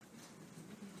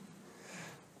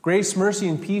Grace, mercy,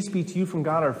 and peace be to you from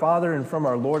God our Father and from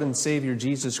our Lord and Savior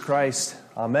Jesus Christ.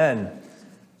 Amen.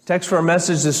 Text for our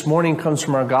message this morning comes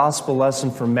from our gospel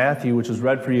lesson from Matthew, which was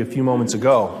read for you a few moments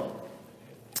ago.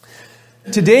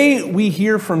 Today we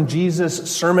hear from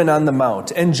Jesus' Sermon on the Mount,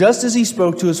 and just as he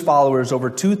spoke to his followers over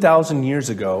 2,000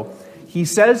 years ago, he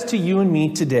says to you and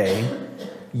me today,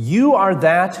 "You are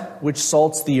that which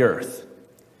salts the earth.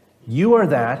 You are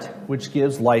that which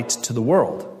gives light to the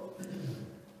world."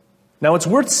 Now, it's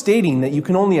worth stating that you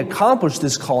can only accomplish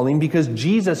this calling because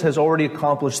Jesus has already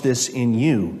accomplished this in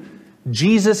you.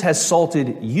 Jesus has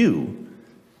salted you.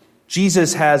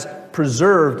 Jesus has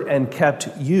preserved and kept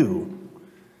you.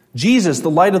 Jesus, the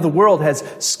light of the world, has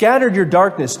scattered your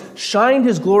darkness, shined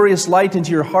his glorious light into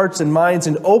your hearts and minds,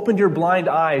 and opened your blind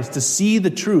eyes to see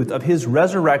the truth of his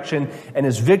resurrection and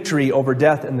his victory over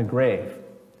death and the grave.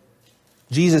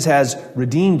 Jesus has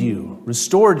redeemed you,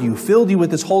 restored you, filled you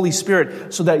with his Holy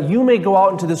Spirit so that you may go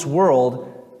out into this world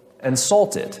and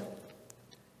salt it.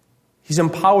 He's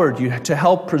empowered you to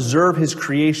help preserve his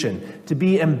creation, to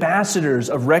be ambassadors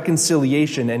of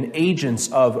reconciliation and agents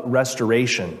of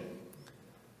restoration.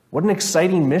 What an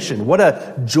exciting mission. What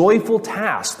a joyful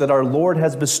task that our Lord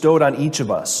has bestowed on each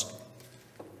of us.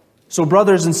 So,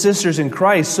 brothers and sisters in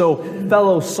Christ, so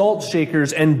fellow salt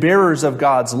shakers and bearers of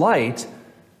God's light,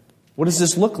 what does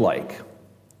this look like?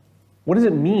 What does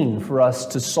it mean for us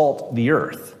to salt the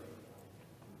earth?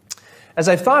 As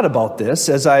I've thought about this,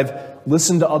 as I've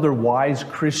listened to other wise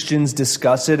Christians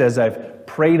discuss it, as I've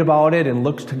prayed about it and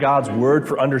looked to God's word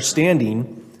for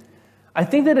understanding, I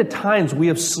think that at times we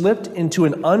have slipped into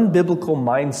an unbiblical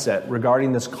mindset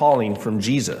regarding this calling from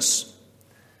Jesus.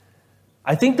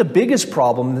 I think the biggest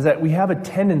problem is that we have a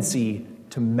tendency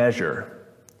to measure.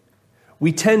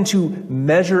 We tend to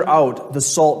measure out the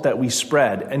salt that we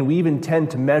spread, and we even tend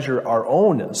to measure our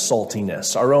own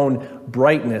saltiness, our own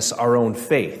brightness, our own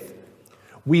faith.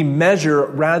 We measure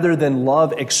rather than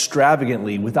love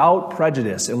extravagantly, without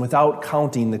prejudice and without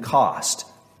counting the cost.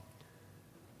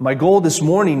 My goal this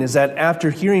morning is that after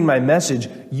hearing my message,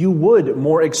 you would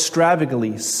more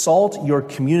extravagantly salt your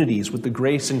communities with the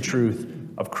grace and truth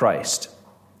of Christ.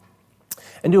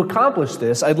 And to accomplish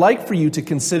this, I'd like for you to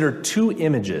consider two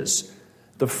images.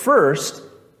 The first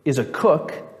is a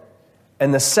cook,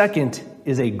 and the second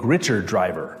is a gritcher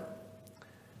driver.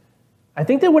 I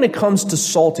think that when it comes to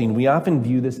salting, we often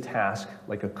view this task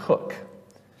like a cook.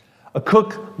 A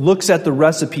cook looks at the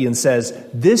recipe and says,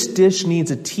 this dish needs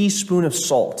a teaspoon of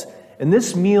salt, and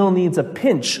this meal needs a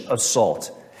pinch of salt,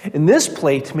 and this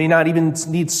plate may not even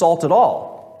need salt at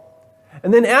all.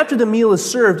 And then after the meal is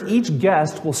served, each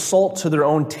guest will salt to their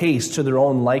own taste, to their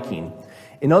own liking.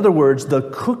 In other words, the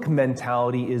cook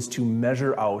mentality is to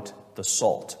measure out the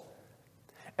salt.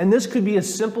 And this could be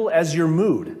as simple as your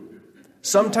mood.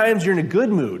 Sometimes you're in a good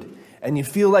mood, and you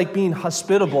feel like being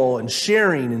hospitable and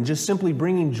sharing and just simply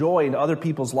bringing joy into other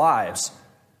people's lives.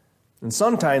 And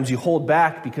sometimes you hold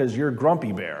back because you're a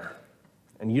grumpy bear,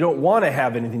 and you don't want to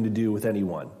have anything to do with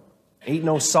anyone. Ain't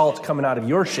no salt coming out of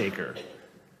your shaker.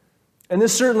 And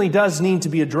this certainly does need to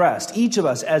be addressed. Each of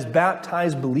us, as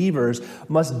baptized believers,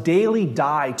 must daily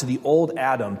die to the old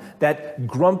Adam, that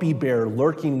grumpy bear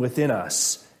lurking within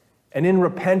us, and in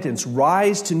repentance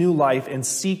rise to new life and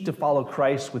seek to follow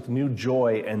Christ with new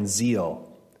joy and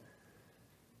zeal.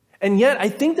 And yet, I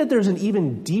think that there's an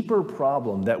even deeper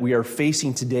problem that we are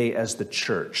facing today as the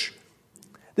church.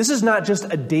 This is not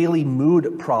just a daily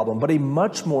mood problem, but a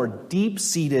much more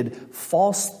deep-seated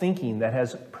false thinking that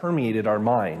has permeated our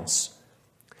minds.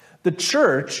 The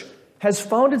church has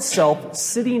found itself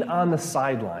sitting on the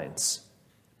sidelines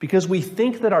because we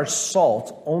think that our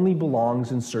salt only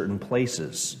belongs in certain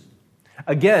places.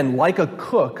 Again, like a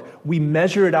cook, we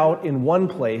measure it out in one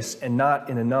place and not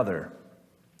in another.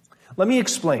 Let me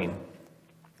explain.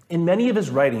 In many of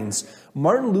his writings,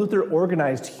 Martin Luther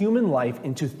organized human life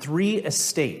into 3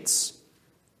 estates.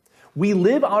 We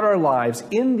live out our lives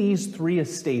in these 3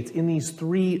 estates, in these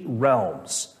 3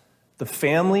 realms: the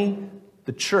family,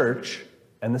 the church,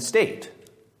 and the state.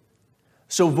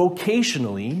 So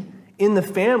vocationally, in the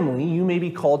family, you may be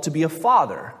called to be a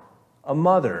father, a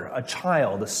mother, a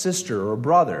child, a sister, or a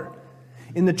brother.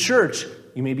 In the church,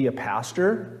 you may be a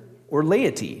pastor or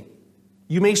laity.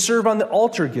 You may serve on the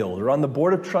altar guild or on the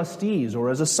board of trustees or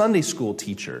as a Sunday school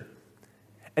teacher.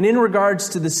 And in regards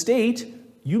to the state,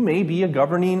 you may be a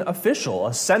governing official,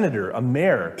 a senator, a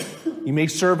mayor. You may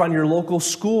serve on your local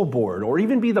school board or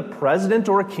even be the president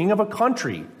or a king of a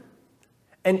country.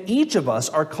 And each of us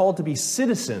are called to be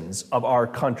citizens of our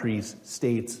countries,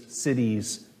 states,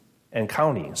 cities, and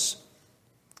counties.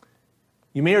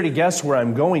 You may already guess where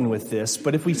I'm going with this,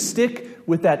 but if we stick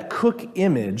with that cook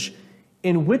image,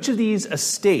 In which of these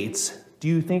estates do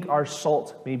you think our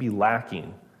salt may be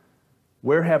lacking?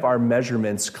 Where have our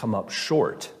measurements come up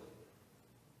short?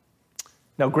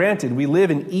 Now, granted, we live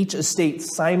in each estate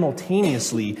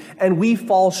simultaneously, and we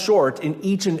fall short in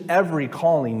each and every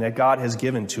calling that God has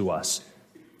given to us.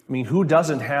 I mean, who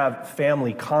doesn't have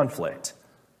family conflict?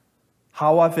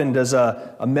 How often does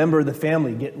a member of the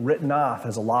family get written off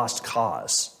as a lost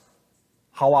cause?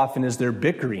 How often is there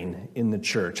bickering in the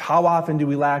church? How often do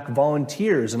we lack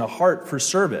volunteers and a heart for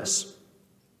service?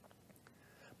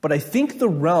 But I think the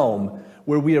realm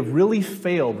where we have really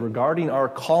failed regarding our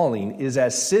calling is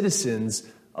as citizens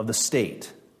of the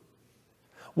state.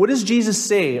 What does Jesus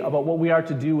say about what we are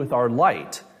to do with our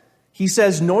light? He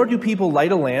says, "Nor do people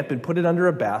light a lamp and put it under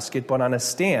a basket, but on a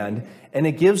stand, and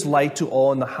it gives light to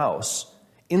all in the house.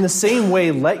 In the same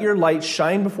way, let your light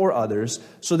shine before others,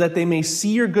 so that they may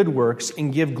see your good works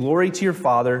and give glory to your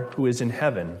Father who is in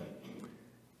heaven."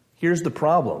 Here's the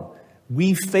problem.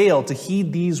 We fail to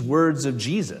heed these words of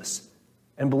Jesus.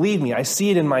 And believe me, I see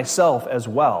it in myself as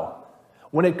well.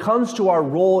 When it comes to our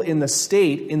role in the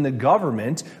state, in the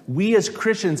government, we as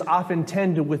Christians often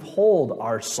tend to withhold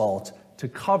our salt to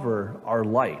cover our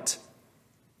light.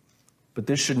 But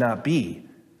this should not be.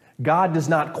 God does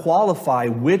not qualify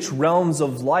which realms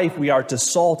of life we are to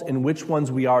salt and which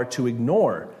ones we are to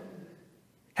ignore.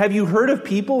 Have you heard of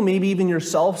people, maybe even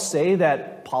yourself, say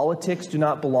that politics do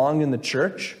not belong in the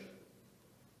church?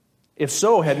 If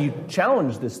so, have you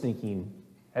challenged this thinking?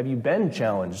 Have you been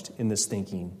challenged in this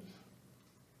thinking?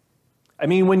 I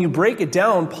mean, when you break it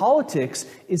down, politics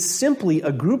is simply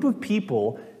a group of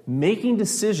people making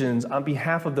decisions on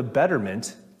behalf of the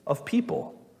betterment of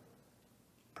people.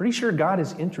 Pretty sure God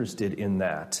is interested in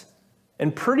that.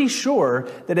 And pretty sure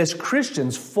that as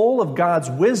Christians, full of God's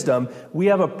wisdom, we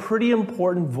have a pretty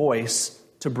important voice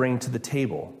to bring to the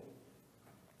table.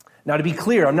 Now, to be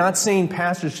clear, I'm not saying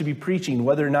pastors should be preaching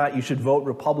whether or not you should vote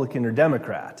Republican or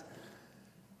Democrat.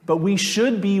 But we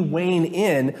should be weighing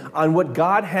in on what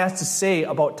God has to say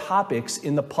about topics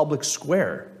in the public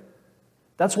square.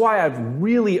 That's why I've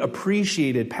really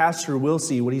appreciated Pastor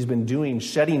Wilsey, what he's been doing,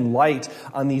 shedding light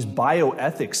on these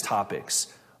bioethics topics.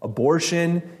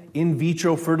 Abortion, in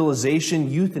vitro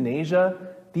fertilization, euthanasia.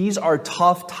 These are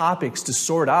tough topics to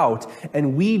sort out,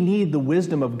 and we need the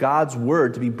wisdom of God's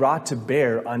word to be brought to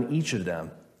bear on each of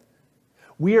them.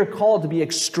 We are called to be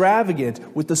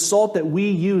extravagant with the salt that we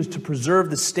use to preserve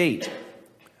the state.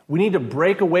 We need to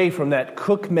break away from that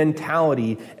cook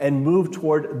mentality and move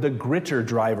toward the gritter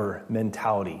driver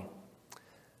mentality.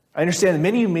 I understand that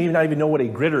many of you may not even know what a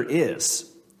gritter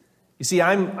is. You see,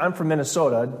 I'm from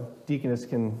Minnesota. Deaconess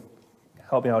can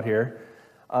help me out here.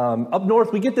 Up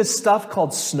north, we get this stuff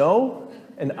called snow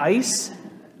and ice.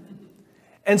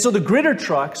 And so the gritter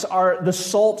trucks are the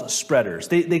salt spreaders.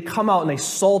 They come out and they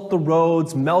salt the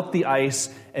roads, melt the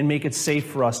ice, and make it safe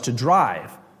for us to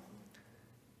drive.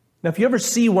 Now, if you ever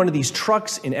see one of these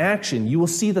trucks in action, you will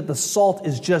see that the salt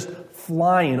is just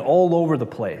flying all over the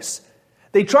place.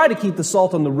 They try to keep the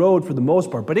salt on the road for the most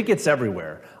part, but it gets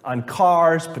everywhere. On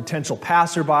cars, potential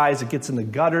passerbys, it gets in the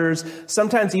gutters,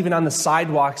 sometimes even on the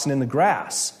sidewalks and in the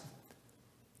grass.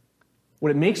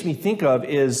 What it makes me think of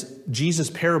is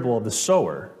Jesus' parable of the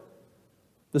sower.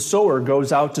 The sower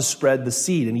goes out to spread the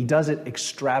seed, and he does it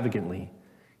extravagantly.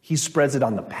 He spreads it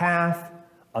on the path,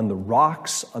 on the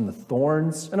rocks, on the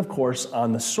thorns, and of course,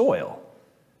 on the soil.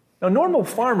 Now, normal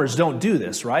farmers don't do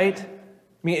this, right? I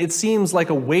mean, it seems like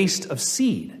a waste of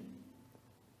seed.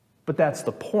 But that's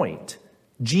the point.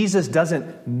 Jesus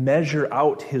doesn't measure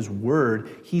out his word.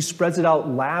 He spreads it out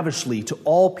lavishly to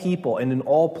all people and in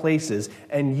all places,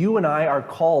 and you and I are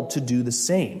called to do the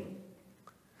same.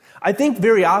 I think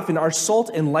very often our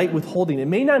salt and light withholding, it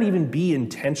may not even be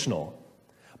intentional,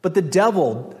 but the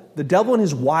devil in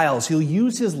his wiles, he'll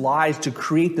use his lies to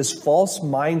create this false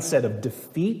mindset of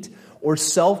defeat or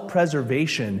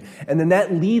self-preservation, and then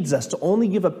that leads us to only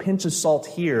give a pinch of salt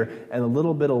here and a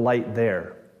little bit of light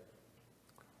there.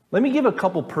 Let me give a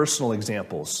couple personal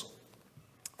examples.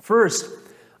 First,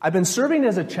 I've been serving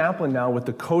as a chaplain now with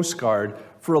the Coast Guard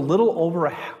for a little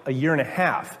over a year and a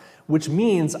half, which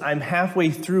means I'm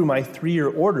halfway through my 3-year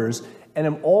orders, and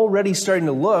I'm already starting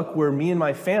to look where me and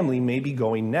my family may be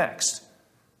going next.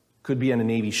 Could be on a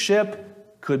Navy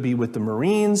ship, could be with the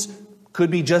Marines,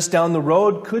 could be just down the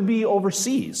road, could be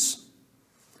overseas.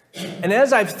 And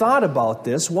as I've thought about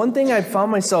this, one thing I've found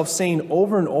myself saying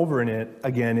over and over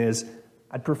again is,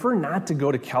 I'd prefer not to go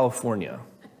to California.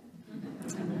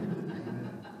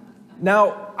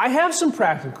 Now, I have some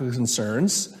practical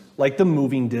concerns, like the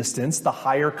moving distance, the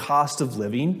higher cost of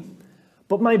living,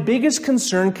 but my biggest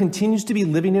concern continues to be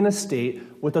living in a state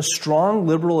with a strong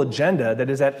liberal agenda that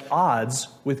is at odds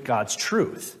with God's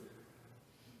truth.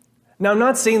 Now, I'm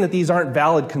not saying that these aren't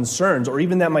valid concerns, or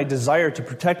even that my desire to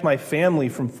protect my family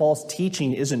from false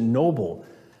teaching isn't noble,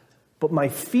 but my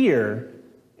fear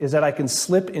is that I can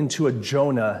slip into a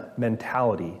Jonah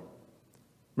mentality.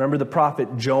 Remember the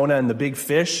prophet Jonah and the big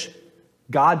fish?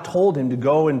 God told him to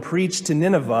go and preach to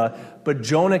Nineveh, but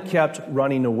Jonah kept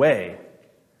running away.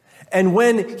 And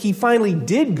when he finally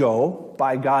did go,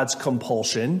 by God's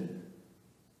compulsion,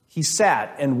 he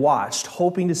sat and watched,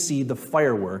 hoping to see the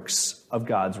fireworks of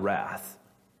God's wrath.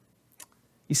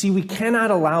 You see, we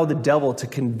cannot allow the devil to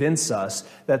convince us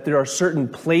that there are certain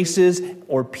places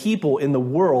or people in the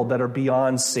world that are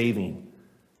beyond saving.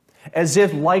 As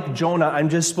if, like Jonah, I'm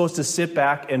just supposed to sit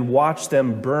back and watch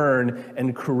them burn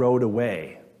and corrode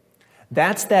away.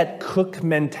 That's that cook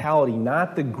mentality,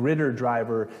 not the gritter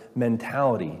driver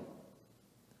mentality.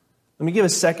 Let me give a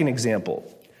second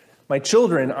example. My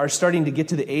children are starting to get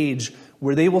to the age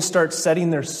where they will start setting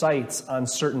their sights on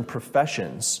certain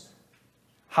professions.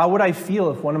 How would I feel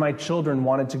if one of my children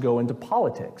wanted to go into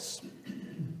politics?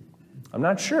 I'm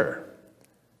not sure.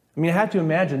 I have to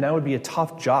imagine that would be a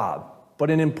tough job, but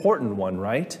an important one,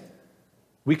 right?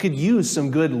 We could use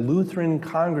some good Lutheran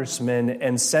congressmen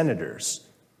and senators.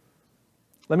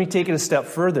 Let me take it a step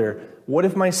further. What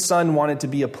if my son wanted to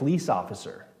be a police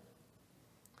officer?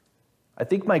 I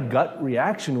think my gut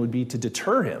reaction would be to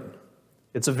deter him.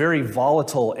 It's a very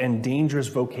volatile and dangerous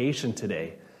vocation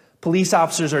today. Police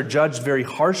officers are judged very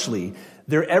harshly.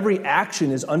 Their every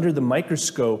action is under the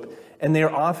microscope, and they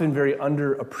are often very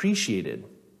underappreciated.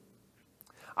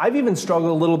 I've even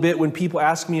struggled a little bit when people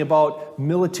ask me about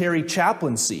military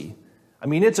chaplaincy.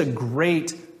 It's a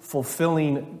great,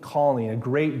 fulfilling calling, a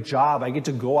great job. I get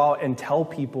to go out and tell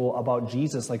people about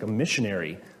Jesus like a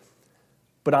missionary.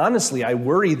 But honestly, I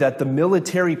worry that the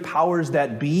military powers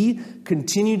that be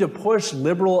continue to push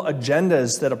liberal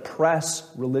agendas that oppress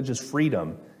religious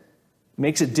freedom. It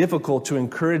makes it difficult to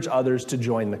encourage others to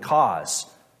join the cause.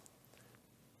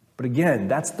 But again,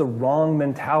 that's the wrong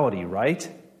mentality, right?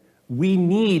 We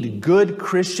need good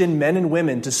Christian men and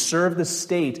women to serve the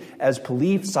state as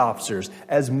police officers,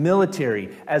 as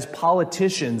military, as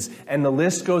politicians, and the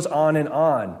list goes on and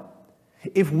on.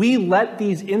 If we let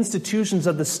these institutions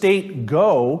of the state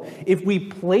go, if we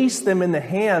place them in the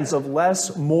hands of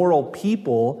less moral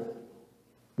people,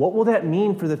 what will that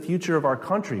mean for the future of our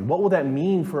country? What will that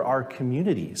mean for our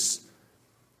communities?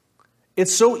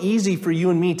 It's so easy for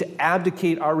you and me to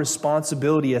abdicate our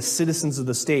responsibility as citizens of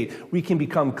the state. We can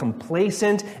become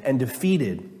complacent and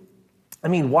defeated.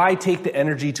 Why take the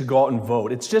energy to go out and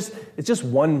vote? It's just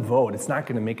one vote. It's not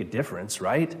going to make a difference,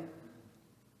 right?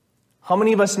 How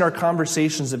many of us in our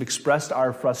conversations have expressed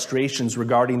our frustrations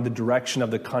regarding the direction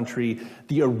of the country,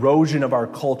 the erosion of our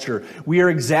culture? We are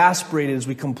exasperated as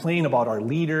we complain about our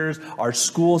leaders, our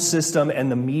school system,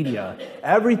 and the media.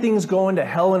 Everything's going to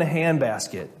hell in a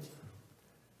handbasket.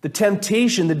 The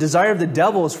temptation, the desire of the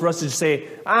devil is for us to say,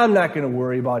 I'm not going to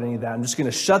worry about any of that. I'm just going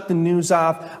to shut the news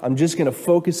off. I'm just going to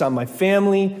focus on my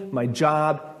family, my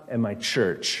job, and my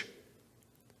church.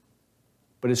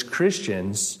 But as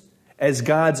Christians, as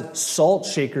God's salt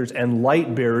shakers and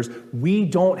light bearers, we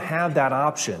don't have that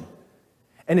option.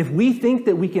 And if we think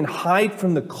that we can hide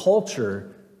from the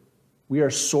culture, we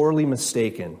are sorely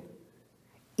mistaken.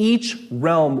 Each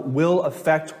realm will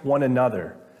affect one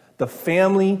another. The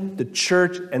family, the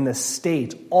church, and the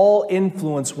state all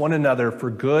influence one another for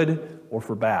good or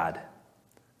for bad.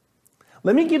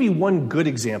 Let me give you one good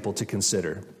example to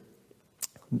consider.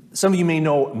 Some of you may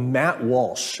know Matt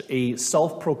Walsh, a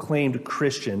self-proclaimed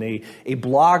Christian, a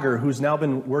blogger who's now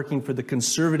been working for the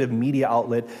conservative media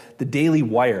outlet, The Daily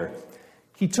Wire.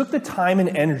 He took the time and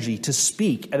energy to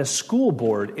speak at a school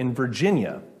board in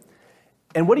Virginia.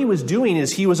 And what he was doing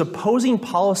is he was opposing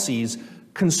policies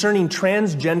concerning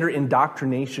transgender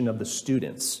indoctrination of the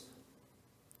students.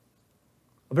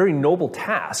 A very noble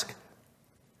task.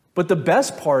 But the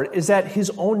best part is that his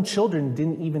own children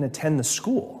didn't even attend the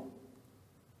school.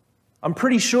 I'm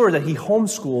pretty sure that he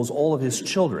homeschools all of his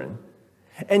children.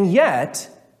 And yet,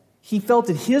 he felt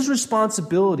it his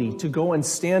responsibility to go and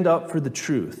stand up for the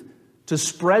truth, to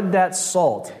spread that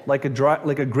salt like a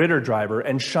gritter driver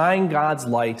and shine God's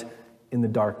light in the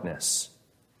darkness.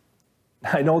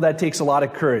 I know that takes a lot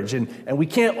of courage, and we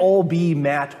can't all be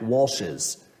Matt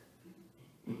Walshes.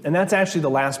 And that's actually the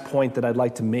last point that I'd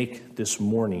like to make this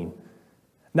morning.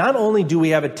 Not only do we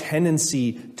have a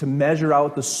tendency to measure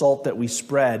out the salt that we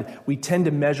spread, we tend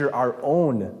to measure our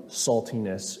own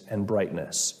saltiness and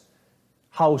brightness.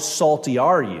 How salty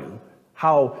are you?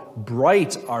 How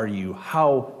bright are you?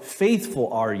 How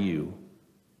faithful are you?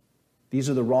 These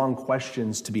are the wrong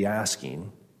questions to be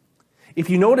asking. If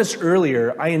you noticed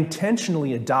earlier, I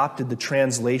intentionally adopted the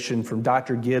translation from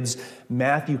Dr. Gibbs'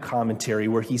 Matthew commentary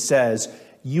where he says,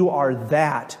 "You are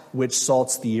that which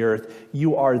salts the earth.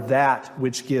 You are that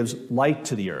which gives light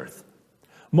to the earth."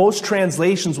 Most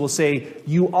translations will say,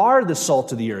 "You are the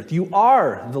salt of the earth. You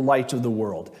are the light of the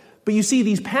world." But you see,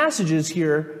 these passages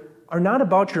here are not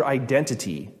about your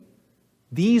identity.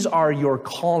 These are your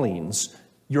callings,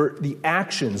 the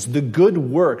actions, the good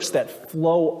works that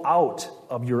flow out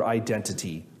of your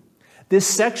identity. This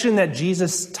section that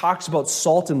Jesus talks about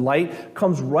salt and light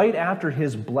comes right after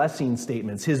his blessing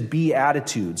statements, his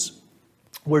beatitudes,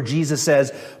 where Jesus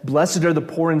says, "Blessed are the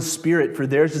poor in spirit, for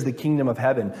theirs is the kingdom of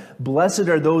heaven. Blessed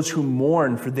are those who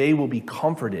mourn, for they will be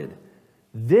comforted."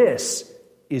 This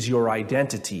is your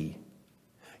identity.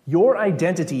 Your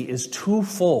identity is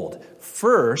twofold.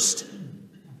 First,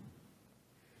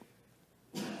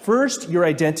 your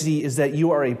identity is that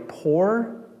you are a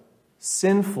poor,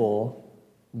 sinful,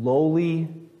 lowly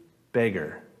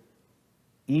beggar.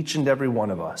 Each and every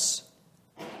one of us.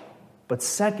 But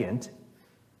second,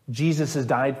 Jesus has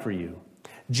died for you.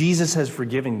 Jesus has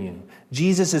forgiven you.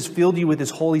 Jesus has filled you with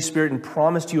his Holy Spirit and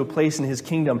promised you a place in his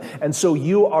kingdom. And so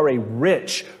you are a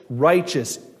rich,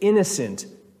 righteous, innocent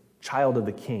child of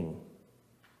the King.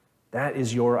 That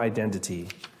is your identity.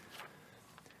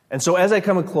 And so as I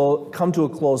come to a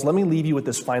close, let me leave you with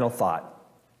this final thought.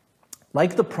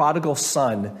 Like the prodigal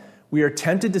son, we are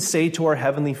tempted to say to our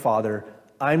Heavenly Father,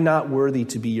 "I'm not worthy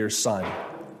to be your son."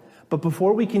 But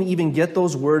before we can even get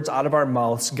those words out of our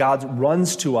mouths, God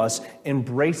runs to us,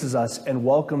 embraces us, and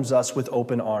welcomes us with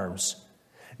open arms.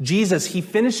 Jesus, he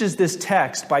finishes this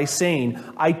text by saying,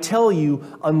 "I tell you,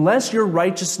 unless your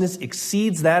righteousness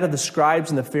exceeds that of the scribes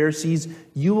and the Pharisees,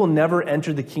 you will never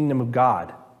enter the kingdom of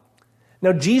God."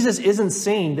 Now, Jesus isn't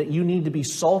saying that you need to be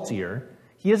saltier.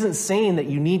 He isn't saying that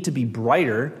you need to be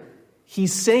brighter.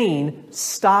 He's saying,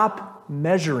 stop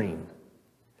measuring.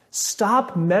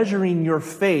 Stop measuring your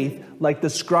faith like the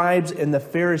scribes and the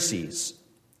Pharisees.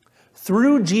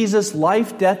 Through Jesus'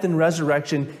 life, death, and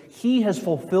resurrection, he has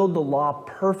fulfilled the law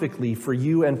perfectly for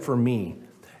you and for me.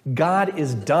 God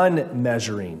is done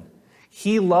measuring.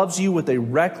 He loves you with a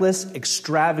reckless,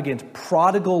 extravagant,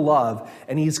 prodigal love,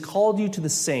 and he's called you to the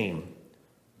same.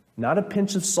 Not a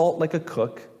pinch of salt like a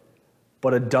cook,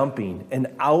 but a dumping, an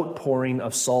outpouring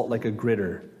of salt like a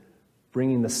gritter,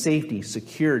 bringing the safety,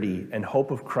 security, and hope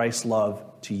of Christ's love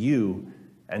to you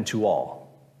and to all.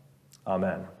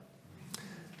 Amen.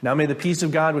 Now may the peace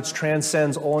of God, which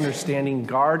transcends all understanding,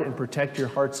 guard and protect your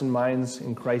hearts and minds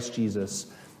in Christ Jesus.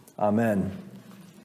 Amen.